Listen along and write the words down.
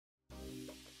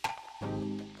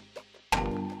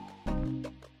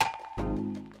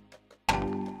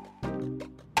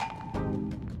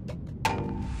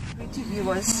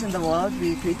viewers in the world,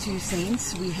 we greet you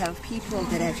saints. We have people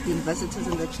that have been visitors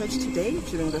in the church today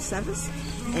during the service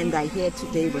and are here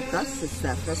today with us. It's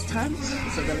their first time,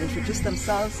 so they'll introduce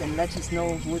themselves and let us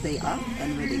know who they are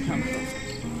and where they come from.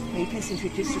 May you please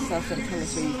introduce yourself and tell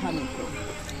us where you're coming from.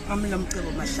 I'm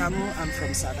Lamkebo Mashamu. I'm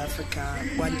from South Africa,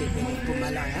 Wandebele,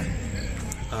 Mpumalanga.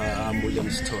 I'm William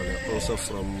Stoller, also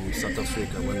from South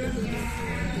Africa, Wandebele.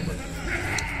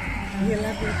 Yeah,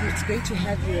 lovely. It's great to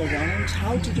have you around.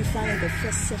 How did you find the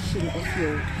first session of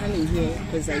your coming here?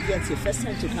 Because I guess it's your first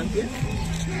time to come here.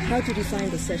 How did you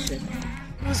find the session?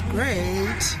 It was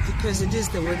great because it is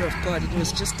the Word of God. It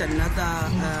was just another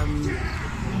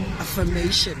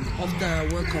affirmation of the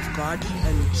work of God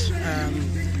and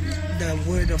the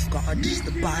Word of God,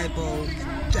 the Bible,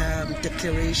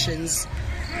 declarations,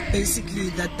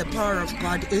 basically that the power of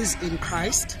God is in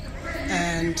Christ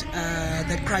and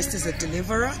that Christ is a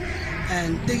deliverer,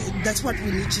 and that's what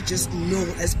we need to just know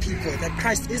as people, that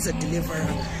Christ is a deliverer,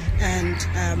 and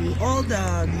all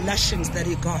the lashings that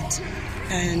he got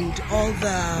and all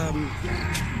the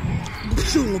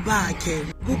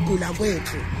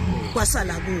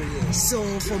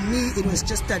so for me it was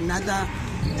just another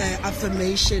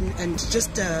affirmation and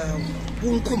just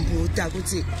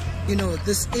you know,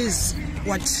 this is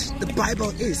what the Bible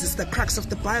is. It's the crux of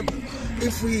the Bible.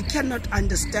 If we cannot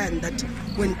understand that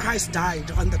when Christ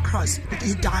died on the cross,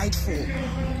 he died for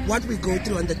what we go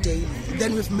through on the daily,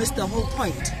 then we've missed the whole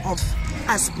point of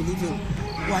us believing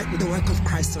the work of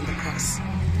Christ on the cross.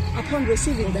 Upon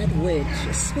receiving that word,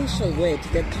 a special word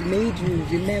that made you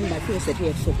remember things that you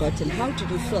had forgotten, how did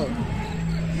you feel?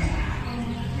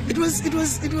 It was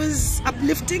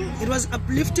uplifting. It was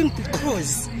uplifting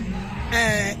because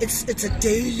it's a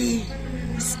daily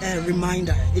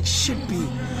reminder. It should be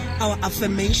our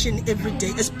affirmation every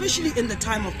day, especially in the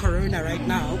time of Corona right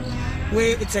now,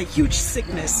 where it's a huge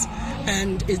sickness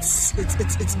and it's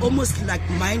almost like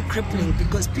mind crippling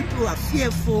because people are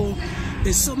fearful.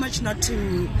 There's so much not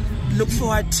to look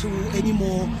forward to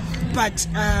anymore. But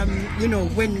you know,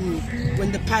 when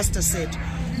the pastor said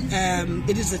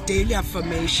it is a daily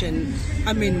affirmation,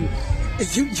 I mean,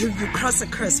 you cross a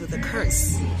curse with a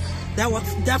curse.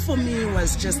 That for me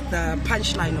was just the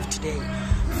punchline of today.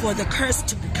 For the curse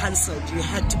to be cancelled, you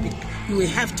have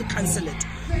to cancel it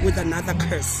with another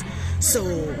curse. So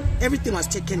everything was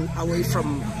taken away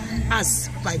from us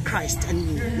by Christ,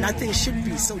 and nothing should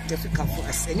be so difficult for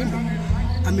us anymore.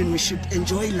 I mean, we should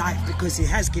enjoy life because he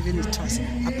has given it to us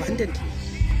abundantly.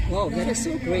 Wow, that is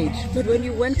so great. But when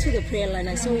you went to the prayer line,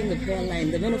 I saw in the prayer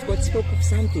line, the man of God spoke of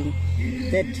something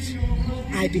that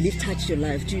I believe touched your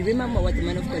life. Do you remember what the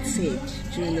man of God said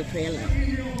during the prayer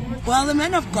line? Well, the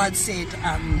man of God said,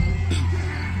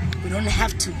 we don't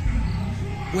have to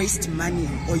waste money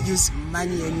or use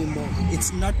money anymore.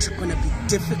 It's not going to be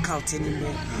difficult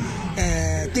anymore.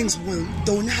 Things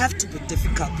don't have to be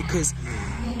difficult because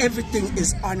everything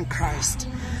is on Christ.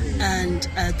 And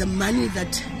the money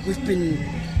that we've been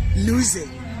losing,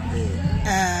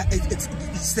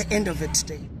 it's the end of it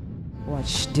today.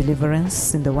 Watch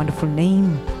deliverance in the wonderful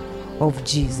name of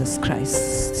Jesus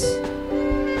Christ.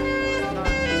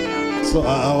 So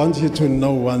I want you to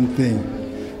know one thing.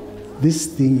 This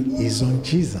thing is on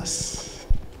Jesus.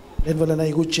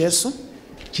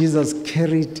 Jesus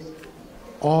carried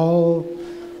all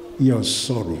your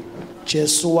sorrow.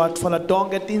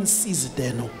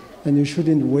 And you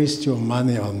shouldn't waste your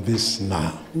money on this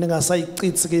now. All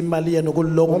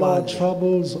our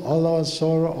troubles, all our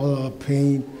sorrow, all our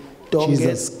pain,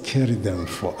 Jesus carried them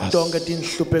for us. I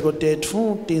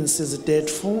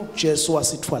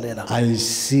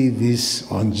see this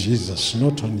on Jesus,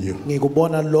 not on you. Not on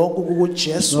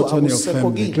your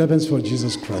family. Clap hands for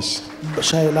Jesus Christ.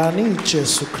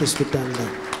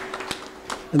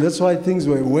 And that's why things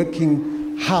were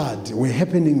working hard, were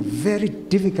happening very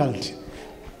difficult,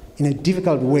 in a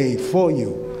difficult way for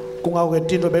you.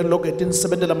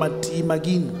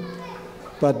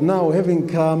 But now, having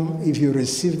come, if you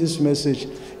receive this message,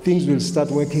 things will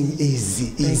start working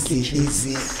easy. Because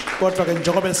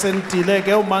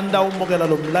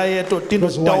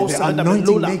why? The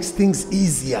anointing makes things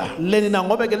easier. I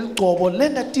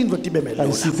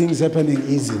see things happening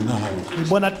easy now.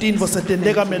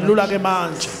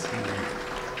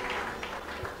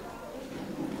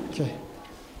 Okay.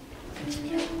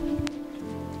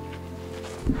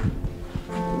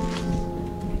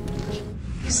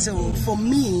 So for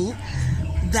me,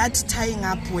 that tying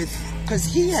up with, because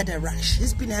he had a rash,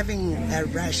 he's been having a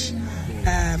rash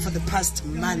for the past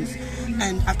month,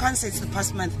 and I can't say it's the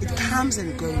past month, it comes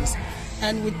and goes.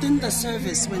 And within the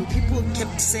service, when people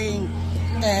kept saying,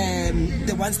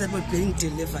 the ones that were being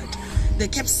delivered, they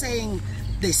kept saying,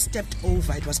 they stepped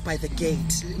over. It was by the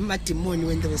gate. Matimoni,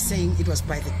 when they were saying it was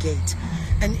by the gate.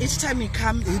 And each time he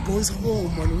goes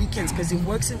home on weekends because he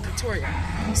works in Pretoria.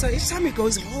 So each time he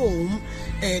goes home,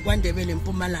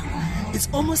 it's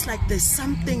almost like there's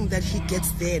something that he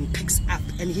gets there and picks up,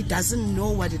 and he doesn't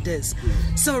know what it is.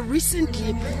 So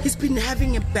recently, he's been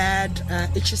having a bad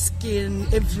itchy skin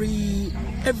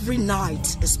every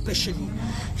night, especially.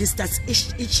 He starts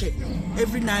itching.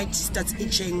 Every night he starts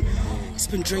itching. He's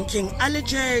been drinking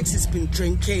Allergex. He's been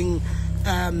drinking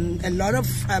a lot of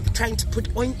trying to put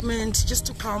ointment just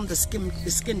to calm the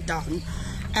skin down.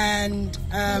 And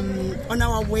on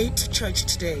our way to church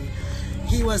today,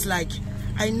 he was like,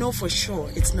 I know for sure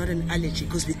it's not an allergy,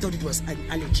 because we thought it was an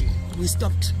allergy. We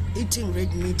stopped eating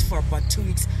red meat for about 2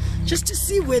 weeks just to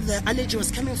see where the allergy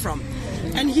was coming from.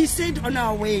 And he said on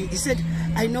our way, he said,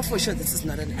 I know for sure this is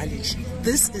not an allergy.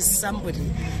 This is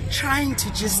somebody trying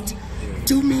to just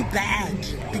do me bad,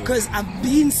 because I've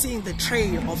been seeing the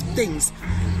trail of things.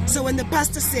 So when the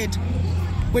pastor said,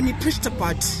 when he preached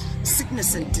about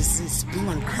sickness and disease being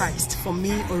on Christ, for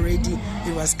me already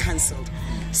it was cancelled.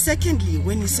 Secondly,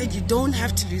 when he said you don't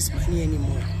have to lose money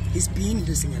anymore, he's been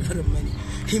losing a lot of money.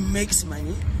 He makes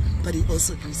money, but he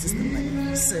also loses the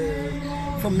money. So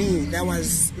for me, that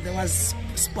was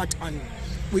spot on.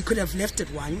 We could have left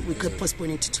at 1, we could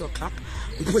postpone it to 2 o'clock,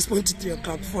 we could postpone it to 3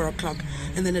 o'clock, 4 o'clock,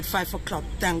 and then at 5 o'clock,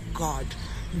 thank God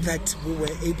that we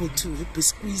were able to be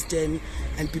squeezed in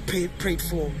and be prayed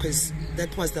for, because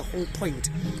that was the whole point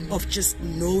of just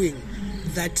knowing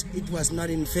that it was not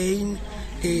in vain.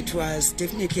 It was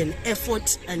definitely an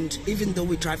effort, and even though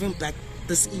we're driving back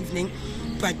this evening,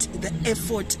 but the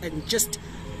effort and just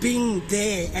being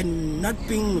there and not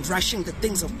rushing the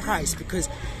things of Christ, because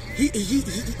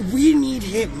we need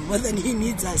him more than he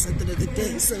needs us at the end of the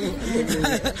day. So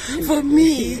for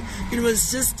me, it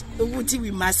was just,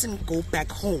 we mustn't go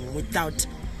back home without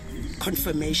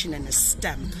confirmation and a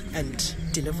stamp and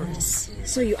deliverance.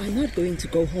 So you are not going to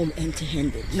go home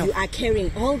empty-handed. No. You are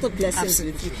carrying all the blessings.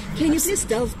 Absolutely. Can you please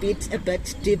delve a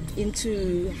bit deep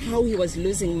into how he was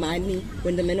losing money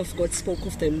when the man of God spoke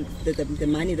of the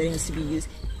money that has to be used?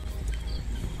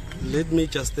 Let me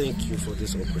just thank you for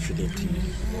this opportunity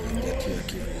that you are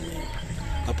giving me.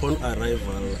 Upon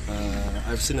arrival,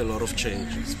 I've seen a lot of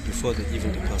changes before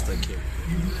even the pastor came.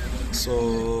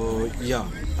 So yeah,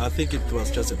 I think it was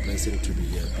just a blessing to be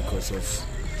here, because of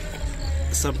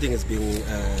something is being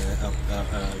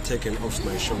taken off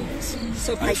my shoulders.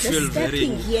 So by just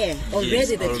stepping here,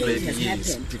 already the change has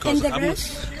happened. Because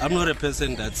I'm not a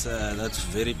person that's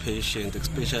very patient,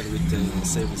 especially with the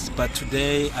service. But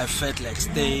today I felt like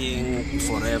staying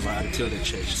forever until the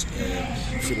church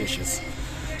finishes.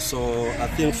 So I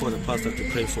think for the pastor to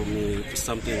pray for me,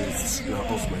 something is now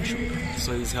off my shoulder.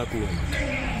 So he's helped me a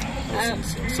lot.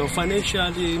 So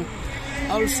financially,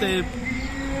 I would say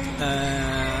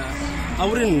I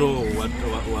wouldn't know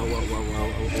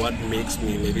what makes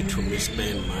me maybe to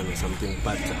misspend money or something,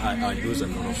 but I lose a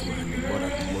lot of money,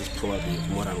 most probably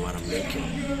more than what I'm making.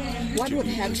 What would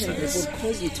happen that would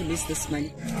cause you to lose this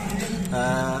money?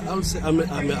 I would say I'm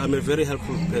a very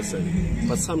helpful person,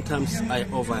 but sometimes I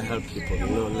overhelp people. You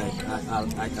know, like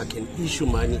I can issue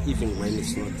money even when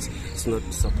it's not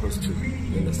supposed to.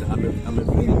 You understand? I'm a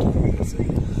very giving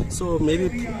person. So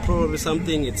maybe probably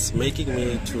something it's making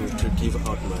me to give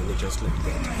out money just like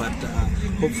that. But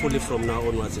hopefully from now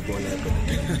onwards it won't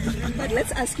happen. But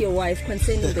let's ask your wife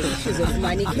concerning the issues of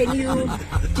money.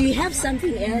 Do you have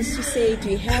something else to say? Do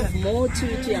you have more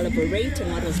to elaborate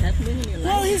on what was happening in your life?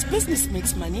 Well, his business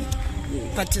makes money,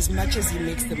 but as much as he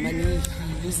makes the money,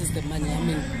 he loses the money. I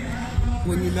mean,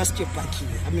 when you lost your bakkie,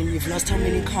 I mean, you've lost how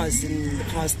many cars in the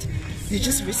past? You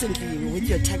just recently, with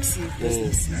your taxi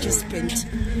business, you just spent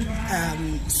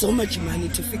so much money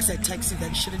to fix a taxi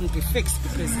that shouldn't be fixed,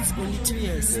 because it's only 2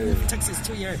 years. The taxi is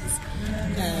 2 years.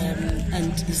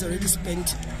 And he's already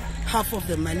spent half of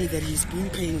the money that he's been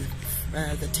paying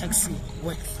the taxi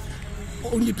with,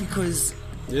 only because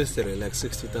yesterday, like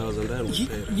 60,000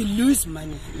 you lose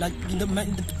money. Like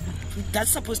that's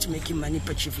supposed to make you money,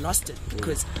 but you've lost it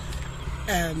because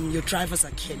your drivers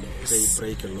are careless. They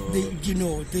break a lot.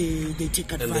 They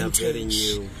take advantage. And they are very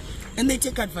new. And they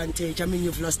take advantage. I mean,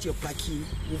 you've lost your bakkie.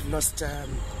 You've lost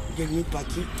your new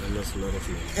bakkie. I lost a lot of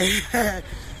money.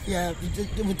 Yeah,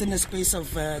 within a space of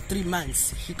 3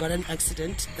 months, he got an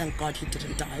accident. Thank God he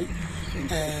didn't die.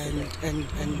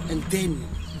 And then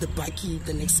the bakkie,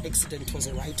 the next accident was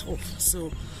a write-off.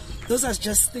 So those are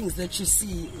just things that you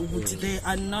see. They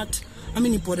are not. I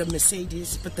mean, he bought a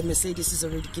Mercedes, but the Mercedes is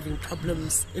already giving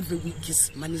problems. Every week his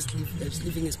money is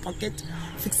leaving his pocket,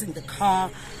 fixing the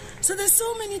car. So there's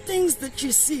so many things that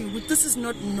you see. This is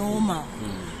not normal.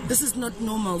 This is not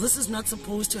normal. This is not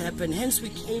supposed to happen. Hence we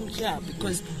came here,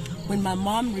 because when my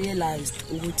mom realized,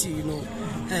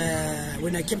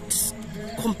 when I kept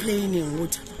complaining,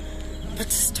 but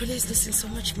Stole is losing so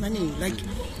much money. Like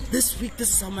this week, this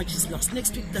is how much he's lost.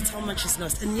 Next week, that's how much he's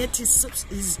lost. And yet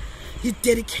he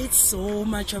dedicates so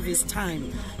much of his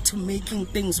time to making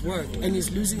things work, and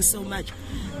he's losing so much.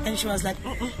 And she was like,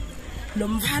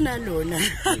 Lomvana lona.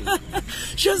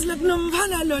 She was like,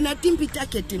 Lomvana lona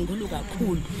timpitake tingulu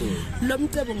kakhulu.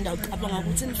 Lomcebo ngiyacabanga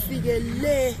ukuthi nifike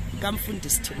le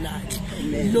kamfundisi tonight.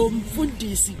 Lo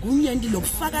mfundisi kunyendi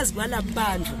lokufakazi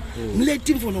kwalabantu.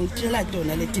 Ngilethi imvulo ngitshela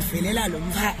tona letivelela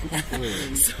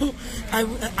lomvana. So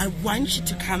I want you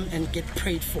to come and get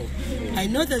prayed for. I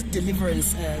know the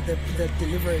deliverance, the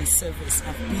deliverance service.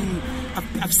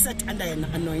 I've sat under an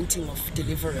anointing of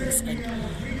deliverance,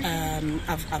 and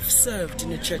I've served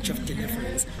in a church of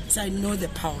deliverance, so I know the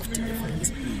power of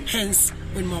deliverance. Hence,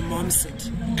 when my mom said,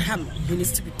 "Come, he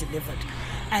needs to be delivered,"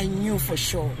 I knew for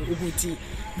sure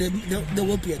there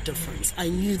will be a difference. I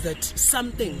knew that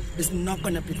something is not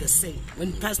going to be the same.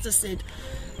 When Pastor said,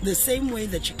 the same way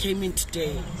that you came in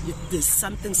today, there's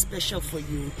something special for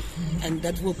you, and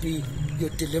that will be your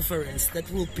deliverance. That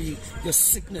will be your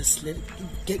sickness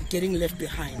getting left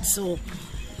behind. So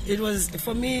it was,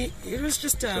 for me, it was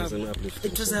just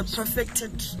it was a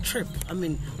perfected trip. I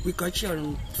mean, we got here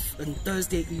on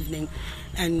Thursday evening,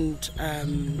 and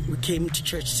we came to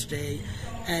church today,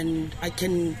 and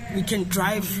we can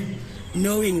drive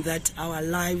knowing that our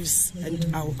lives and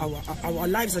our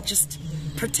lives are just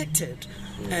protected,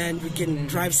 and we can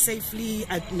drive safely.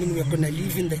 I mean, we're going to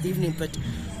leave in the evening, but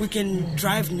we can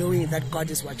drive knowing that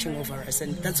God is watching over us,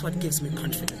 and that's what gives me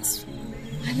confidence.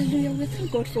 Hallelujah. We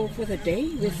thank God for the day.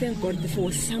 We thank God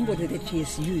for somebody that He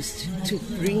has used to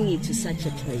bring you to such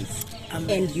a place. Amen.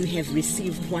 And you have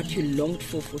received what you longed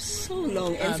for so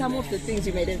long. And some of the things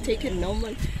you might have taken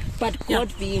normal, but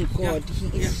God being God,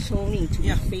 He is showing to be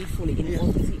faithful in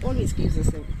all things. He always gives us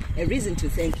a reason to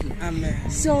thank Him. Amen.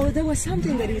 So there was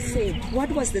something that He said. What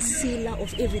was the sealer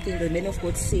of everything the man of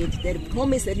God said? That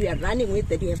promise that we are running with,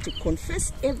 that you have to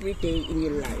confess every day in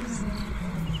your lives.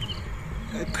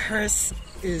 A curse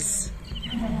is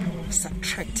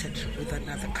subtracted with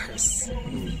another curse.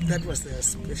 That was the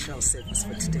special service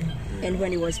for today. And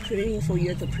when he was praying for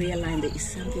you at the prayer line, there is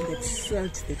something that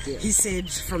sealed the deal. He said,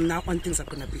 from now on, things are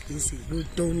going to be easy. You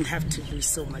don't have to lose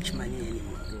so much money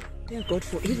anymore. Thank God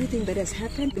for everything that has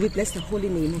happened. We bless the holy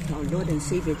name of our Lord and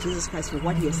Savior Jesus Christ for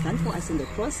what He has done for us in the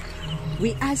cross.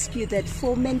 We ask you that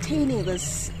for maintaining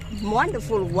this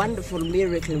wonderful, wonderful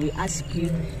miracle, we ask you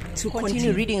to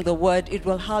continue reading the word. It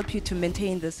will help you to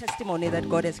maintain this testimony that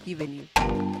God has given you.